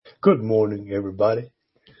Good morning, everybody.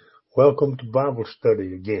 Welcome to Bible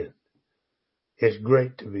study again. It's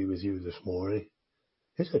great to be with you this morning.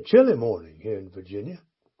 It's a chilly morning here in Virginia.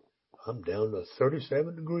 I'm down to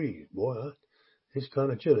 37 degrees. Boy, it's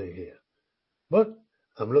kind of chilly here. But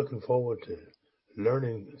I'm looking forward to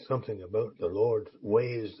learning something about the Lord's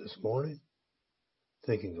ways this morning,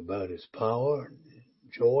 thinking about His power and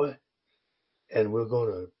joy. And we're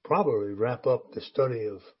going to probably wrap up the study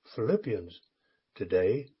of Philippians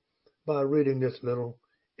today by reading this little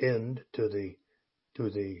end to the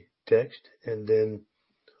text and then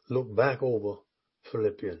look back over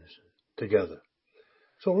Philippians together.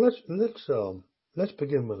 So let's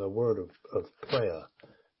begin with a word of prayer.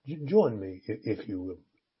 Join me if you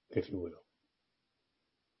will.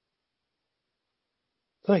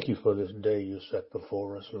 Thank you for this day you set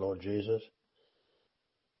before us, Lord Jesus,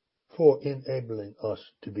 for enabling us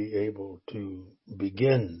to be able to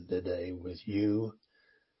begin the day with you.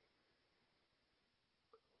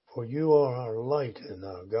 For you are our light and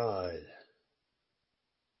our guide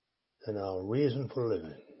and our reason for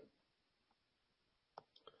living.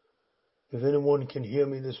 If anyone can hear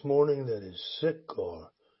me this morning that is sick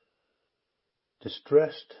or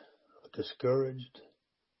distressed or discouraged,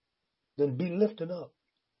 then be lifted up,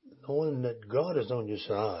 knowing that God is on your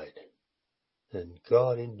side and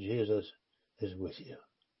God in Jesus is with you.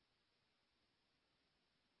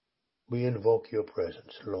 We invoke your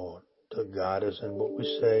presence, Lord, to guide us in what we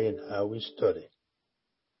say and how we study.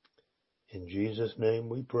 In Jesus' name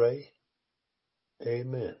we pray.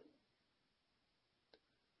 Amen.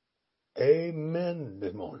 Amen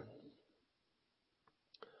this morning.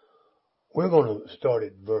 We're going to start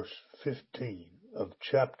at verse 15 of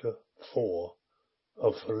chapter 4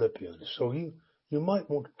 of Philippians. So you might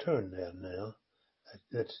want to turn there now.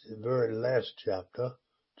 That's the very last chapter,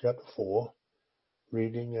 chapter 4,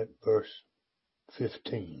 reading at verse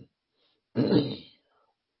 15.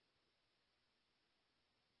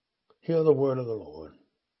 Hear the word of the Lord.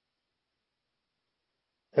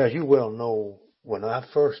 As you well know, when I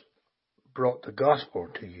first brought the gospel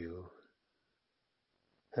to you,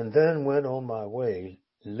 and then went on my way,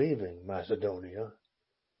 leaving Macedonia,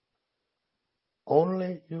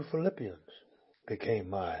 only you Philippians became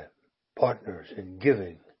my partners in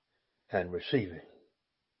giving and receiving.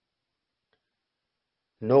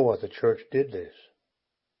 No other church did this.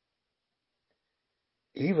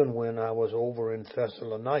 Even when I was over in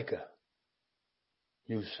Thessalonica,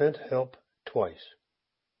 you sent help twice.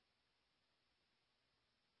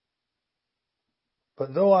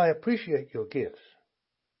 But though I appreciate your gifts,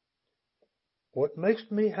 what makes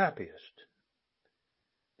me happiest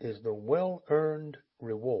is the well-earned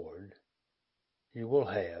reward you will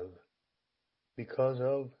have because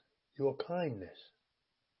of your kindness.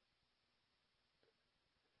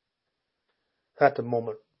 At the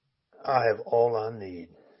moment, I have all I need,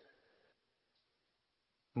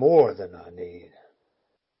 more than I need.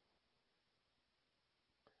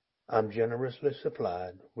 I'm generously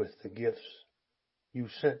supplied with the gifts you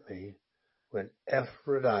sent me when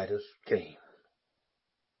Epaphroditus came.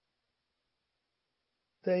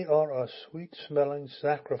 They are a sweet-smelling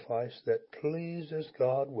sacrifice that pleases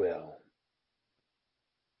God well,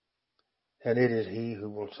 and it is He who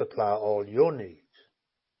will supply all your needs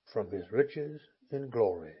from His riches in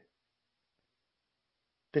glory,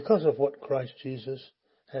 because of what Christ Jesus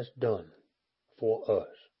has done for us.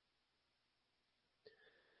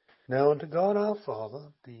 Now unto God our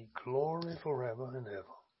Father be glory forever and ever.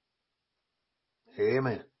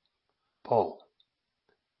 Amen. Paul.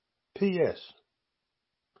 P.S.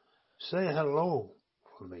 Say hello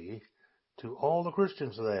for me to all the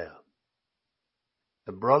Christians there.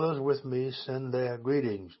 The brothers with me send their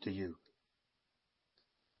greetings to you.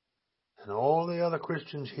 And all the other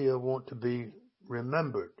Christians here want to be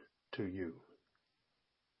remembered to you,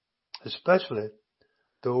 especially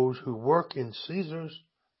those who work in Caesar's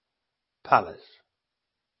palace.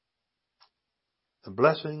 The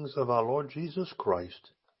blessings of our Lord Jesus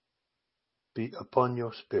Christ be upon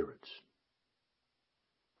your spirits.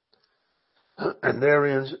 And there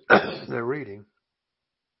ends the reading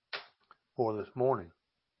for this morning.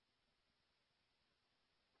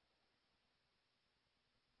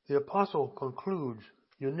 The apostle concludes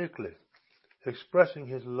uniquely, expressing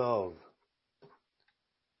his love,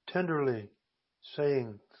 tenderly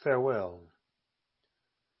saying farewell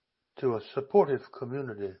to a supportive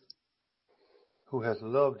community who has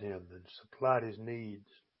loved him and supplied his needs.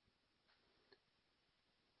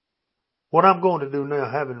 What I'm going to do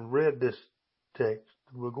now, having read this text,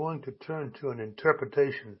 we're going to turn to an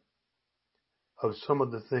interpretation of some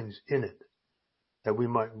of the things in it, that we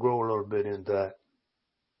might grow a little bit in that.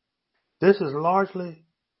 This is largely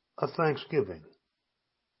a thanksgiving.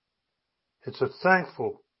 It's a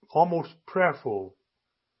thankful, almost prayerful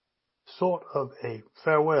sort of a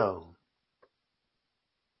farewell.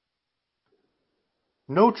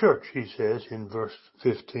 No church, he says in verse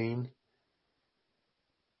 15,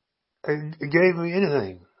 gave me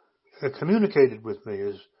anything, communicated with me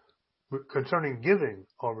as concerning giving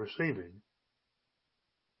or receiving,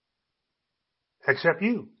 except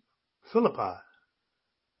you, Philippi.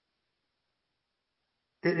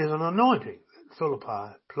 It is an anointing that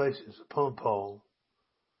Philippi places upon Paul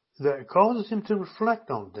that causes him to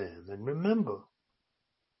reflect on them and remember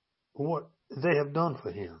what they have done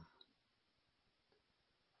for him.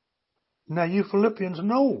 Now you Philippians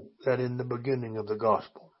know that in the beginning of the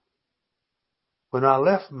gospel, when I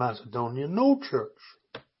left Macedonia, no church,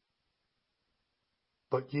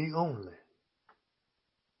 but ye only.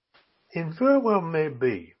 It very well may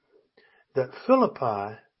be that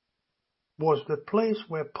Philippi was the place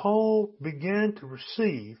where Paul began to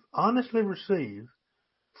receive, honestly receive,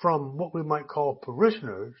 from what we might call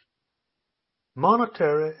parishioners,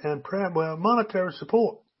 monetary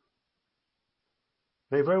support.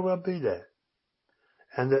 May very well be that.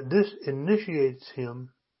 And that this initiates him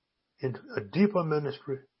into a deeper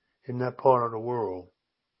ministry in that part of the world,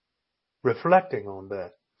 reflecting on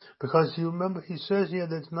that. Because you remember, he says here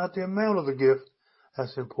that it's not the amount of the gift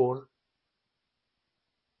that's important.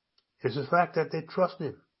 It's the fact that they trust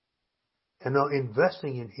him and are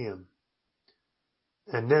investing in him,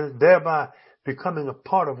 and then thereby becoming a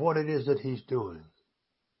part of what it is that he's doing.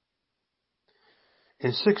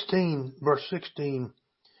 In verse 16,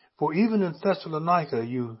 for even in Thessalonica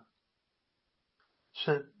you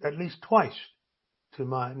sent at least twice to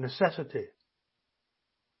my necessity.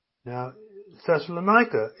 Now,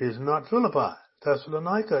 Thessalonica is not Philippi.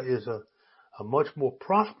 Thessalonica is a much more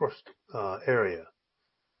prosperous area.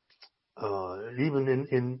 Even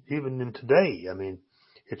in today, I mean,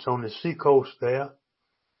 it's on the seacoast there.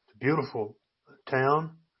 It's a beautiful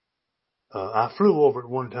town. I flew over it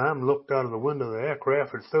one time, looked out of the window of the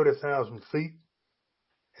aircraft at 30,000 feet,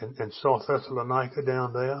 and saw Thessalonica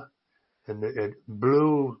down there, and the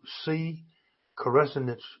blue sea caressing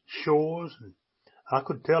its shores. And I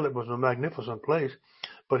could tell it was a magnificent place.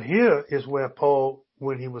 But here is where Paul,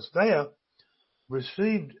 when he was there,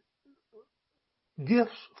 received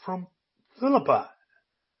gifts from Philippi.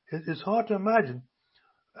 It's hard to imagine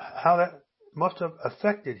how that must have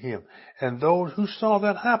affected him and those who saw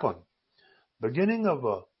that happen. Beginning of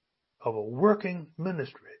a working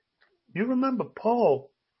ministry. You remember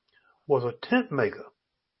Paul was a tent maker.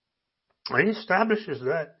 And he establishes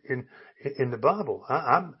that in the Bible.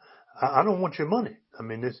 I don't want your money. I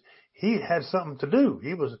mean, he had something to do.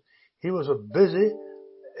 He was a busy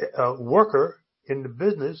worker in the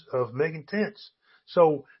business of making tents.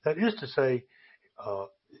 So that is to say,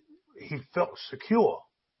 he felt secure.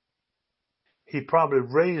 He probably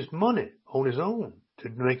raised money on his own to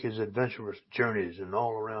make his adventurous journeys and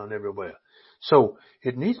all around everywhere. So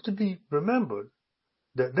it needs to be remembered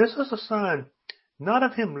that this is a sign not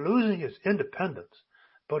of him losing his independence,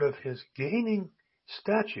 but of his gaining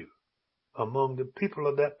stature among the people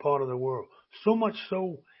of that part of the world. So much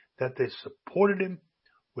so that they supported him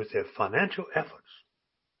with their financial efforts.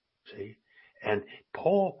 See? And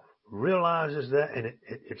Paul realizes that, and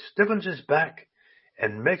it stiffens his back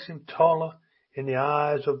and makes him taller in the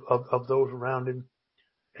eyes of those around him.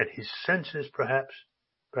 And he senses perhaps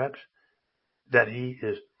that he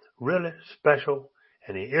is really special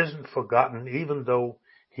and he isn't forgotten, even though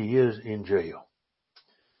he is in jail.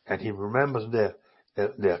 And he remembers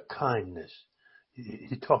their kindness.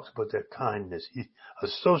 He talks about their kindness. He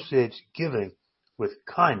associates giving with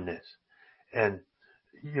kindness. And,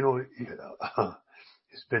 you know,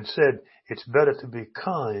 it's been said, it's better to be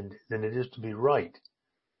kind than it is to be right.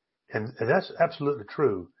 And that's absolutely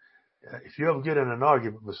true. If you ever get in an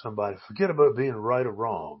argument with somebody, forget about being right or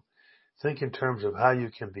wrong. Think in terms of how you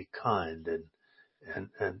can be kind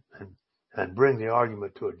and bring the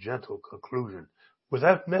argument to a gentle conclusion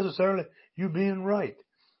without necessarily you being right.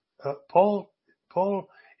 Paul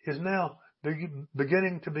is now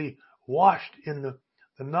beginning to be washed in the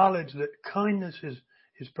knowledge that kindness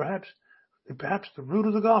is perhaps the root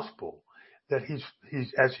of the gospel. That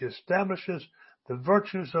he's as he establishes the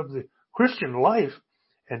virtues of the Christian life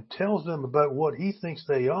and tells them about what he thinks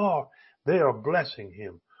they are blessing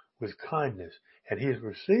him with kindness, and he is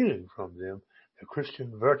receiving from them the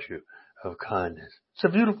Christian virtue of kindness. It's a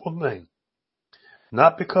beautiful thing.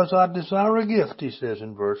 Not because I desire a gift, he says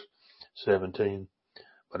in verse 17,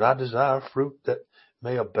 but I desire fruit that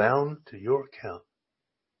may abound to your account.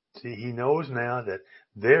 See, he knows now that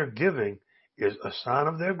their giving is a sign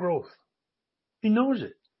of their growth. He knows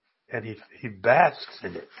it. and he basks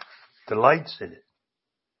in it, delights in it.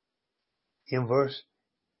 In verse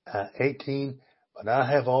 18, but I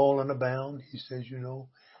have all and abound, he says,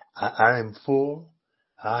 I am full.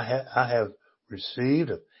 I have received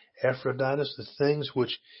of Epaphroditus the things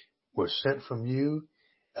which were sent from you,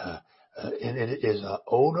 and it is an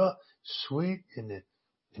odor sweet in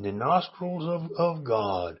the nostrils of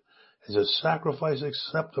God, as a sacrifice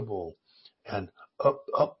acceptable and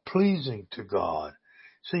pleasing to God.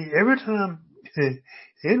 See, every time, the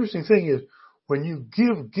interesting thing is when you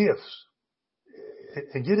give gifts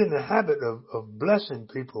and get in the habit of blessing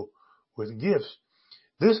people with gifts,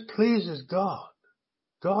 this pleases God.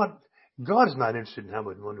 God is not interested in how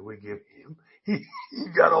much money we give him. He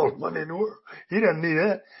got all the money in the world. He doesn't need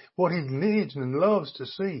that. What he needs and loves to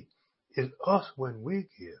see is us when we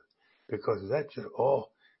give, because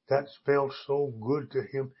that smells so good to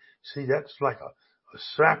him. See, that's like a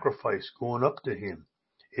sacrifice going up to him.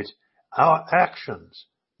 It's our actions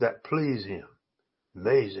that please him.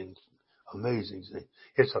 Amazing thing.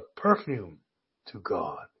 It's a perfume to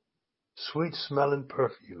God. Sweet smelling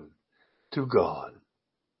perfume to God.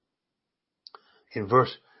 In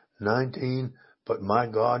verse 19, but my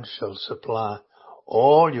God shall supply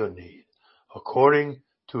all your need according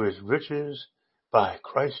to his riches by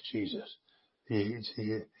Christ Jesus. We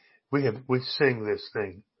sing this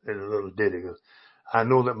thing in a little ditty. I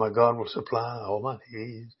know that my God will supply all my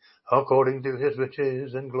needs according to his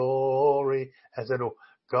riches and glory. As I know,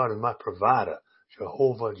 God is my provider.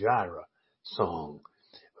 Jehovah Jireh song.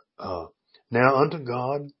 Now unto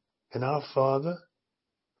God and our Father,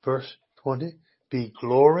 verse 20, be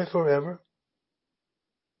glory forever.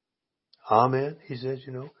 Amen. He says,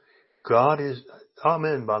 God is,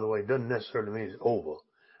 amen, by the way, doesn't necessarily mean it's over.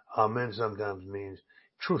 Amen sometimes means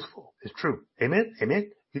truthful. It's true. Amen.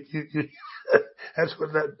 Amen. That's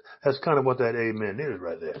kind of what that amen is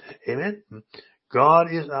right there. Amen.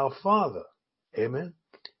 God is our Father. Amen.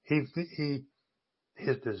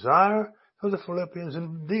 His desire for the Philippians,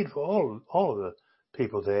 and indeed for all of the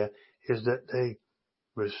people there, is that they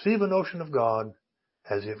receive a notion of God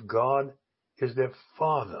as if God is their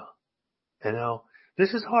Father. And now,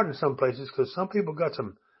 this is hard in some places because some people got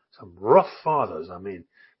some rough fathers. I mean,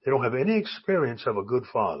 they don't have any experience of a good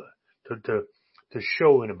father to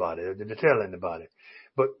show anybody, or to tell anybody.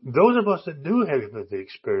 But those of us that do have the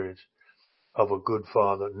experience of a good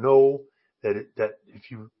father know that if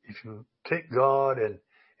you take God and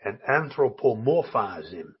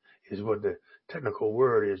anthropomorphize him, is what the technical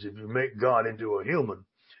word is. If you make God into a human,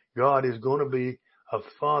 God is going to be a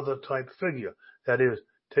father type figure. That is,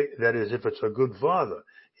 if it's a good father,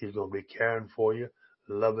 he's going to be caring for you,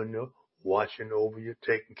 loving you, watching over you,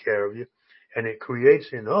 taking care of you. And it creates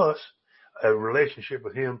in us a relationship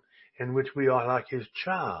with him in which we are like his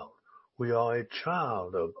child. We are a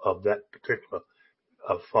child of that particular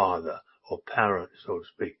father or parent, so to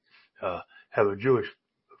speak. Have a Jewish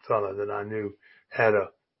fellow that I knew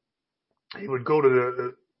he would go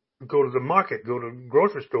to the market, go to the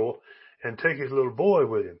grocery store, and take his little boy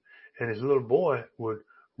with him. And his little boy would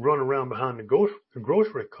run around behind the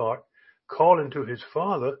grocery cart, calling to his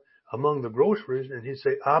father among the groceries, and he'd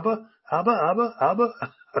say, Abba, Abba, Abba, Abba.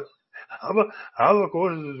 Abba, Abba, of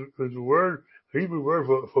course, is the word, Hebrew word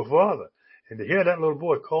for father. And to hear that little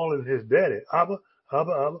boy calling his daddy, Abba,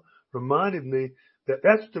 Abba, Abba, reminded me that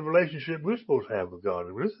that's the relationship we're supposed to have with God.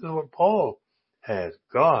 And this is what Paul has.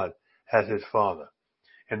 God has his father.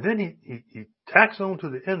 And then he tacks on to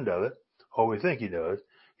the end of it, or we think he does,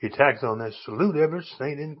 he tacks on this, salute every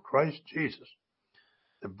saint in Christ Jesus.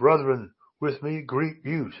 The brethren with me greet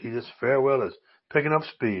you. See, this farewell is picking up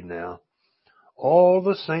speed now. All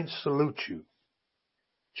the saints salute you,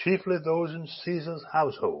 chiefly those in Caesar's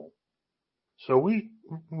household. So we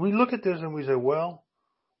look at this and we say, well,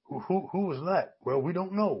 who was that? Well, we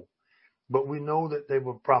don't know. But we know that they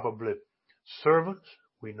were probably servants.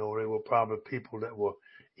 We know they were probably people that were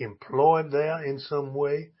employed there in some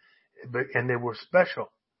way. And they were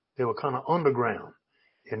special. They were kind of underground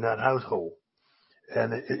in that household.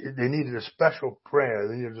 And they needed a special prayer.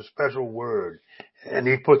 They needed a special word. And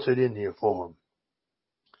he puts it in here for them.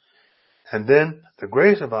 And then the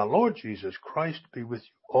grace of our Lord Jesus Christ be with you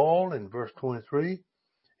all in verse 23.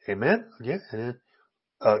 Amen. Again. And then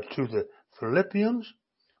to the Philippians,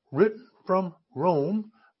 written from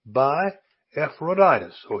Rome by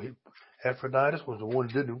Epaphroditus. So Epaphroditus was the one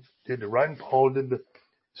who did the writing. Paul did the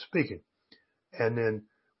speaking. And then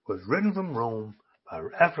was written from Rome by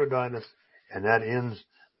Epaphroditus, and that ends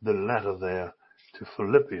the letter there to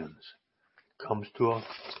Philippians. Comes to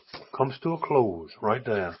a close right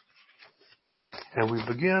there. And we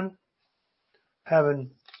begin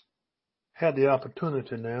having had the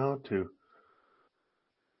opportunity now to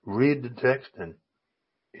read the text and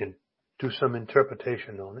do some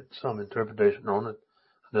interpretation on it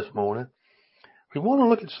this morning. We want to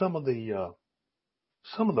look at some of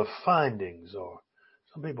the findings, or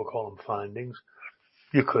some people call them findings.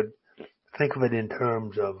 You could think of it in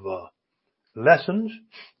terms of lessons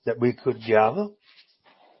that we could gather.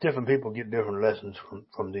 Different people get different lessons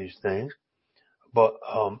from these things. But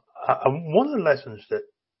one of the lessons that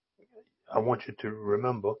I want you to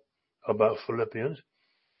remember about Philippians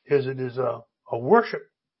is it is a worship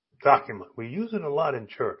document. We use it a lot in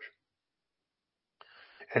church.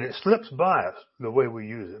 And it slips by us the way we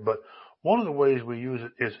use it. But one of the ways we use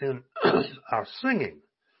it is in our singing,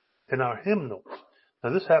 in our hymnals.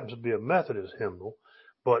 Now, this happens to be a Methodist hymnal,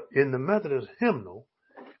 but in the Methodist hymnal,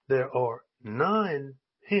 there are 9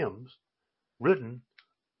 hymns written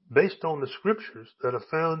based on the scriptures that are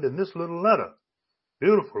found in this little letter.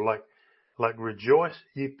 Beautiful, like rejoice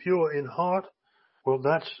ye pure in heart. Well,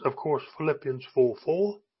 that's, of course, Philippians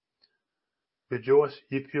 4:4. Rejoice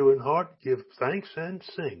ye pure in heart, give thanks and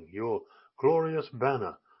sing. Your glorious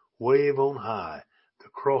banner wave on high, the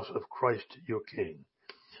cross of Christ your King.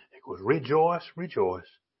 It goes, rejoice, rejoice,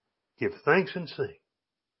 give thanks and sing.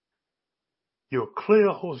 Your clear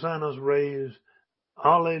hosannas raise,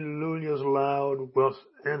 alleluias loud, whilst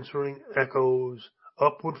answering echoes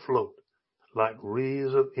upward float, like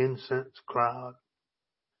wreaths of incense cloud.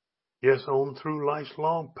 Yes, on through life's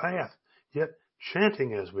long path, yet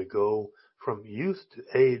chanting as we go, from youth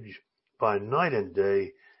to age, by night and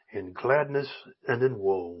day, in gladness and in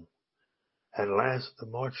woe. At last the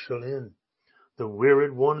march shall end, the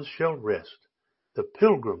wearied ones shall rest, the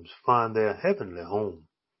pilgrims find their heavenly home,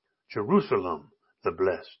 Jerusalem the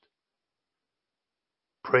blessed.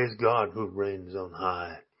 Praise God who reigns on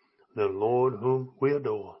high, the Lord whom we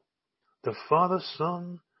adore, the Father,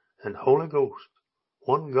 Son, and Holy Ghost,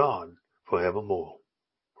 one God forevermore.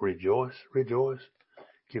 Rejoice, rejoice,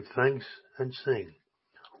 give thanks and sing.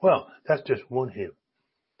 Well, that's just one hymn.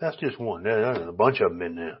 That's just one. There's a bunch of them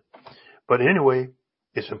in there. But anyway,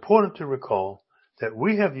 it's important to recall that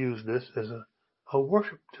we have used this as a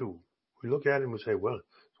worship tool. We look at it and we say, well,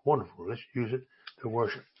 it's wonderful. Let's use it to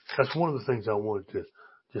worship. That's one of the things I wanted to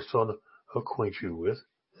just sort of acquaint you with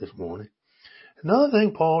this morning. Another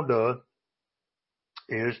thing Paul does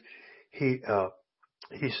is he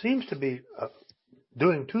seems to be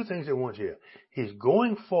doing two things at once here. He's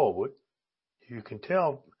going forward. You can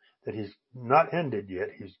tell that he's not ended yet.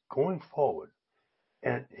 He's going forward.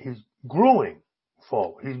 And he's growing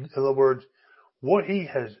forward. In other words, what he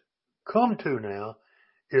has come to now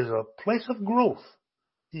is a place of growth.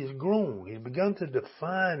 He's grown. He's begun to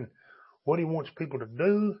define what he wants people to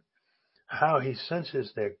do, how he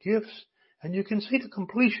senses their gifts, and you can see the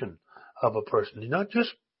completion of a person. He's not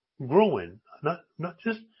just growing, not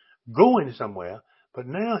just going somewhere, but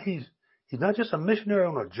now he's not just a missionary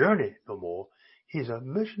on a journey no more. He's a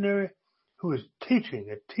missionary who is teaching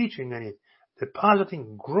and he's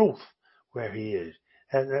depositing growth where he is.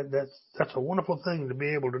 And that's a wonderful thing to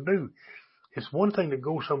be able to do. It's one thing to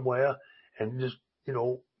go somewhere and just,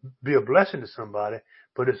 be a blessing to somebody,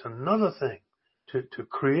 but it's another thing to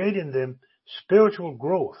create in them spiritual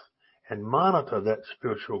growth and monitor that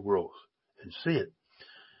spiritual growth and see it.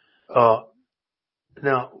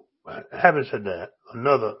 Now, having said that,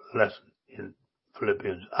 another lesson in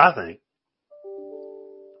Philippians, I think,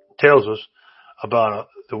 tells us about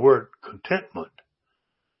the word contentment.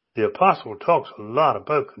 The apostle talks a lot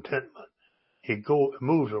about contentment. He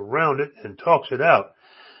moves around it and talks it out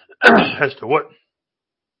as to what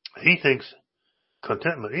he thinks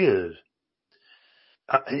contentment is.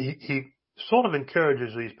 He sort of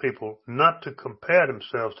encourages these people not to compare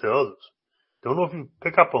themselves to others. Don't know if you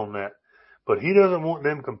pick up on that, but he doesn't want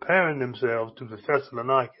them comparing themselves to the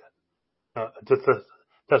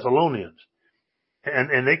Thessalonians.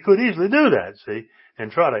 And they could easily do that, see,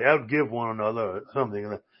 and try to outgive one another or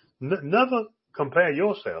something. Never compare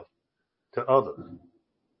yourself to others.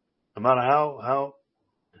 No matter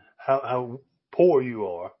how poor you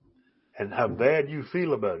are and how bad you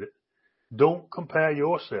feel about it, don't compare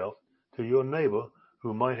yourself to your neighbor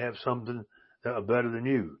who might have something better than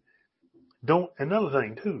you. Another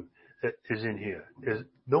thing too that is in here is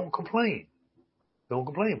don't complain. Don't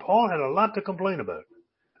complain. Paul had a lot to complain about.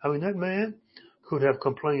 I mean, that man could have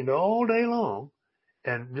complained all day long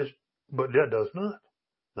but that does not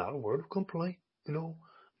a word of complaint, no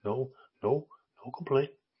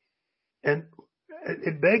complaint. And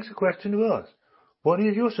it begs the question to us, what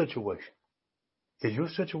is your situation? Is your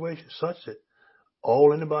situation such that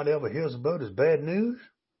all anybody ever hears about is bad news?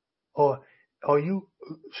 Or are you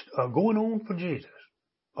going on for Jesus?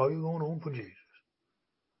 Or are you going home for Jesus?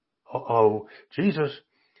 Oh, Jesus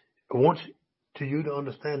wants you to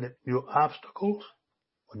understand that your obstacles,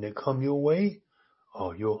 when they come your way,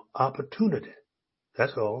 are your opportunity.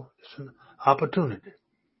 That's all. It's an opportunity.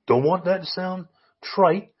 Don't want that to sound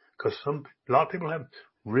trite, because a lot of people have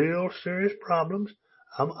real serious problems.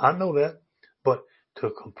 I know that, but to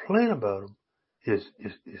complain about them is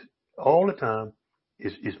all the time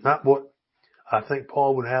is not what I think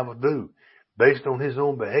Paul would have us do. Based on his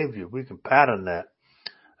own behavior, we can pattern that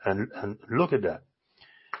and look at that.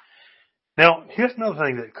 Now, here's another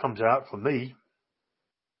thing that comes out for me.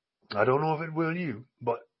 I don't know if it will you,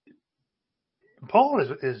 but Paul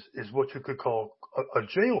is what you could call a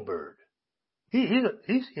jailbird. He's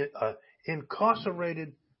an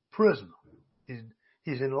incarcerated prisoner.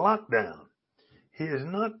 He's in lockdown. He is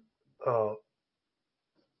not.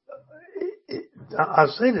 I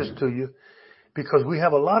say this to you because we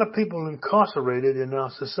have a lot of people incarcerated in our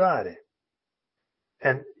society,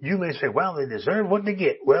 and you may say, "Well, they deserve what they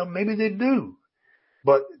get." Well, maybe they do,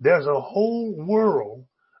 but there's a whole world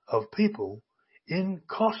of people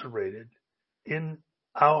incarcerated in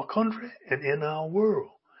our country and in our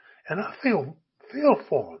world, and I feel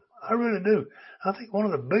for them. I really do. I think one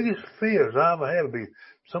of the biggest fears I ever had would be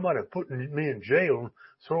somebody putting me in jail and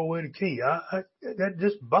throw away the key. That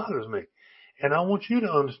just bothers me. And I want you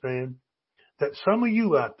to understand that some of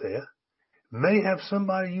you out there may have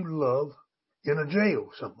somebody you love in a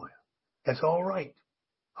jail somewhere. That's all right.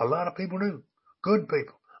 A lot of people do. Good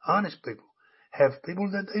people, honest people, have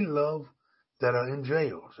people that they love that are in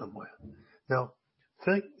jail somewhere. Now,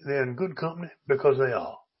 think they're in good company because they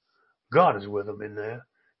are. God is with them in there.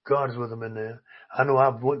 God is with them in there. I know I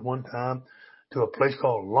went one time to a place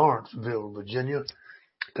called Lawrenceville, Virginia,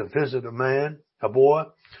 to visit a boy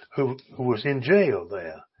who was in jail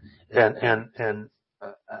there. And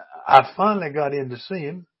I finally got in to see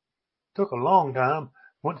him. Took a long time,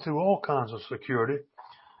 went through all kinds of security,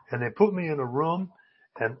 and they put me in a room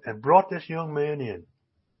and brought this young man in.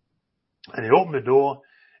 And he opened the door,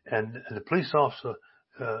 and the police officer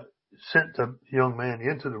sent the young man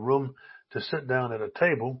into the room to sit down at a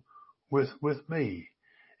table with me.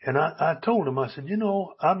 And I told him, I said,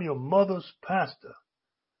 I'm your mother's pastor.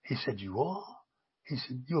 He said, you are? He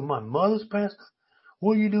said, you're my mother's pastor?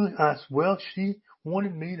 What are you doing? I said, well, she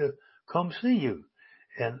wanted me to come see you.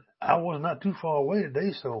 And I was not too far away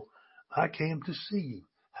today, so I came to see you.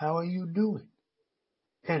 How are you doing?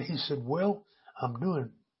 And he said, well, I'm doing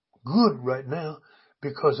good right now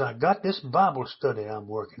because I got this Bible study I'm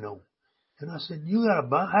working on. And I said, you got a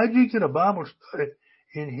Bible? How'd you get a Bible study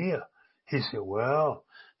in here? He said, well,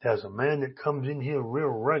 there's a man that comes in here real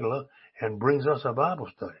regular and brings us a Bible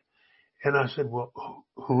study. And I said, well,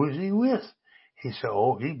 who is he with? He said,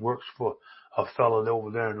 oh, he works for a fellow over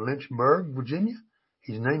there in Lynchburg, Virginia.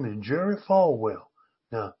 His name is Jerry Falwell.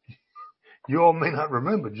 Now, you all may not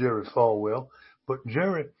remember Jerry Falwell, but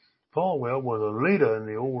Jerry Falwell was a leader in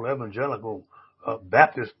the old evangelical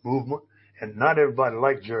Baptist movement, and not everybody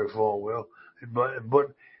liked Jerry Falwell.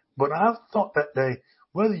 But I thought that day,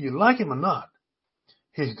 whether you like him or not,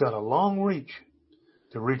 he's got a long reach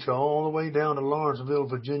to reach all the way down to Lawrenceville,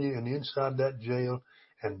 Virginia, and inside that jail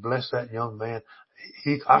and bless that young man.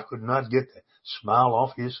 I could not get that smile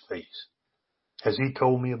off his face as he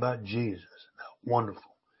told me about Jesus, how wonderful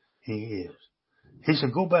he is. He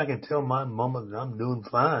said, go back and tell my mama that I'm doing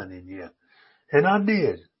fine in here. And I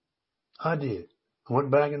did. I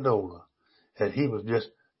went back and told her that he was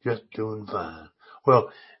just doing fine.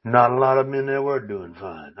 Well, not a lot of men there were doing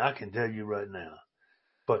fine. I can tell you right now.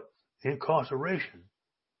 But incarceration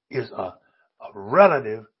is a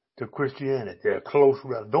relative to Christianity. They're a close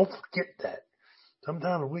relative. Don't forget that.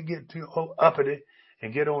 Sometimes we get too uppity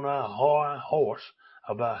and get on our high horse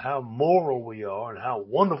about how moral we are and how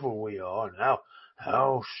wonderful we are and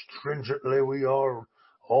how stringently we are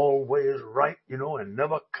always right, and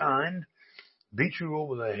never kind, beat you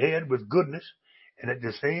over the head with goodness, and at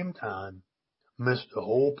the same time miss the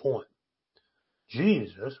whole point.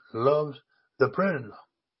 Jesus loves the prisoner.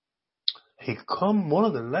 One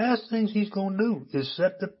of the last things he's going to do is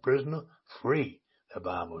set the prisoner free, the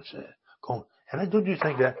Bible says. And don't you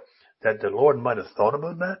think that the Lord might have thought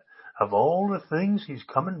about that? Of all the things he's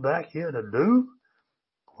coming back here to do?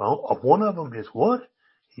 Well, one of them is what?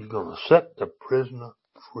 He's going to set the prisoner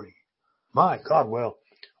free. My God, well,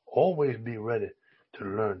 always be ready to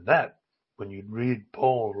learn that when you read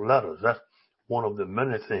Paul's letters. That's one of the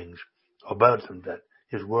many things about them that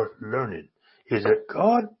is worth learning, is that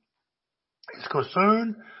God is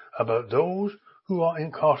concerned about those who are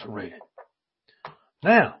incarcerated.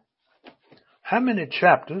 Now, how many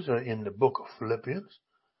chapters are in the book of Philippians?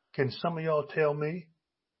 Can some of y'all tell me?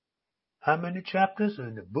 How many chapters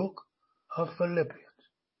in the book of Philippians?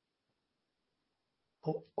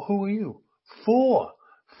 Who are you? 4.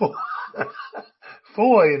 4.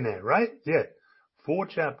 4 in there, right? Yeah. 4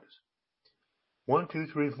 chapters. 1, 2,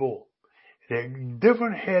 3, 4. There are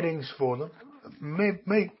different headings for them. May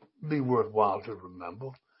be worthwhile to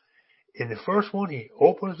remember. In the first one, he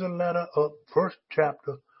opens the letter up, first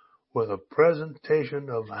chapter, with a presentation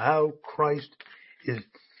of how Christ is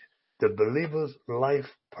the believer's life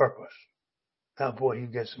purpose. Now, boy, you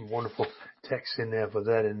get some wonderful text in there for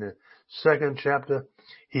that. In the second chapter,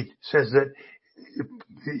 he says that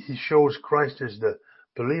he shows Christ as the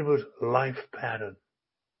believer's life pattern.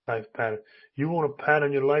 Life pattern. You want to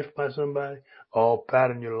pattern your life by somebody? Or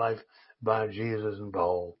pattern your life by Jesus and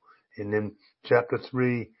Paul. And then chapter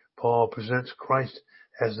 3, Paul presents Christ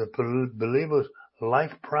as the believer's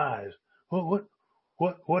life prize. What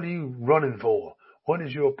are you running for? What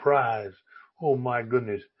is your prize? Oh my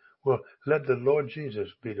goodness. Well, let the Lord Jesus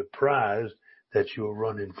be the prize that you're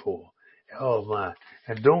running for. Oh my.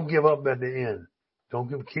 And don't give up at the end.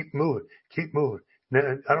 Keep moving. Keep moving.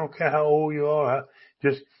 Now, I don't care how old you are.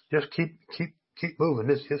 Just keep moving.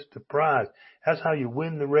 This is the prize. That's how you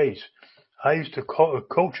win the race. I used to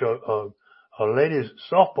coach a ladies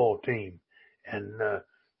softball team, and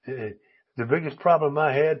the biggest problem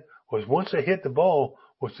I had was once they hit the ball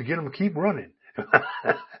was to get them to keep running.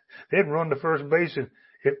 They'd run to first base and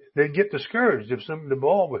they'd get discouraged if the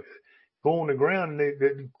ball would go on the ground and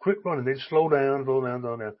they'd quit running. They'd slow down,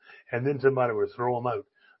 and then somebody would throw them out.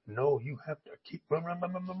 No, you have to keep run.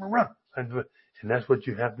 And that's what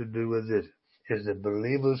you have to do with this, is the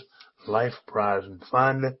believer's life prize. And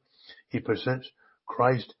finally, he presents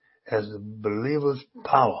Christ as the believer's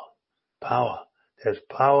power. Power. There's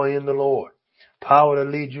power in the Lord. Power to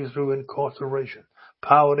lead you through incarceration.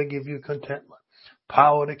 Power to give you contentment.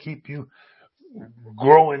 Power to keep you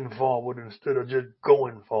growing forward instead of just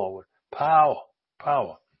going forward. Power.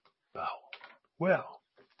 Well,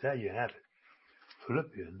 there you have it.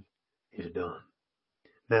 Philippians is done.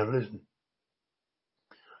 Now listen.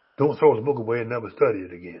 Don't throw the book away and never study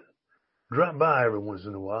it again. Drop by every once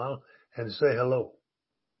in a while and say hello.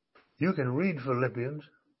 You can read Philippians,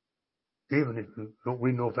 even if you don't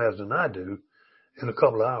read no faster than I do, in a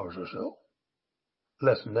couple of hours or so.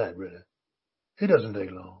 Less than that, really. It doesn't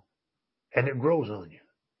take long. And it grows on you.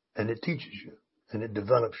 And it teaches you. And it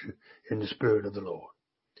develops you in the Spirit of the Lord.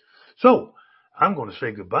 So, I'm going to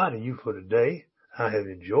say goodbye to you for today. I have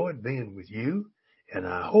enjoyed being with you. And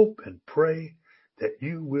I hope and pray that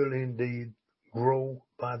you will indeed grow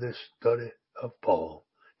by this study of Paul,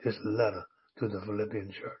 this letter to the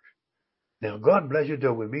Philippian church. Now, God bless you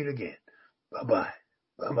till we meet again. Bye-bye.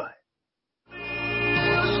 Bye-bye.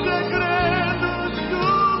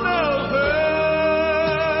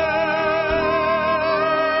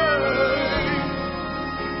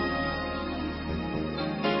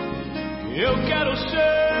 Eu quero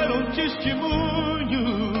ser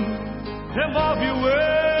testemunho, remove o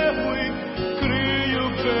erro e crie o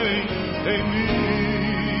bem em mim.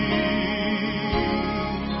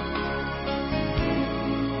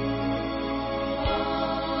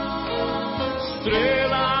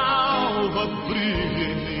 Estrela alva brilha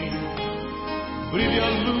em mim, brilha a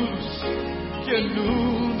luz que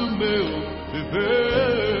inunda o meu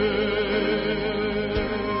viver.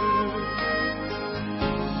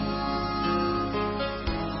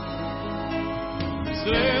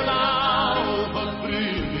 Estrela alva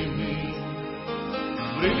brilha em mim,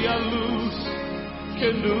 brilha a luz que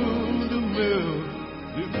inunda o meu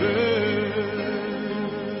viver.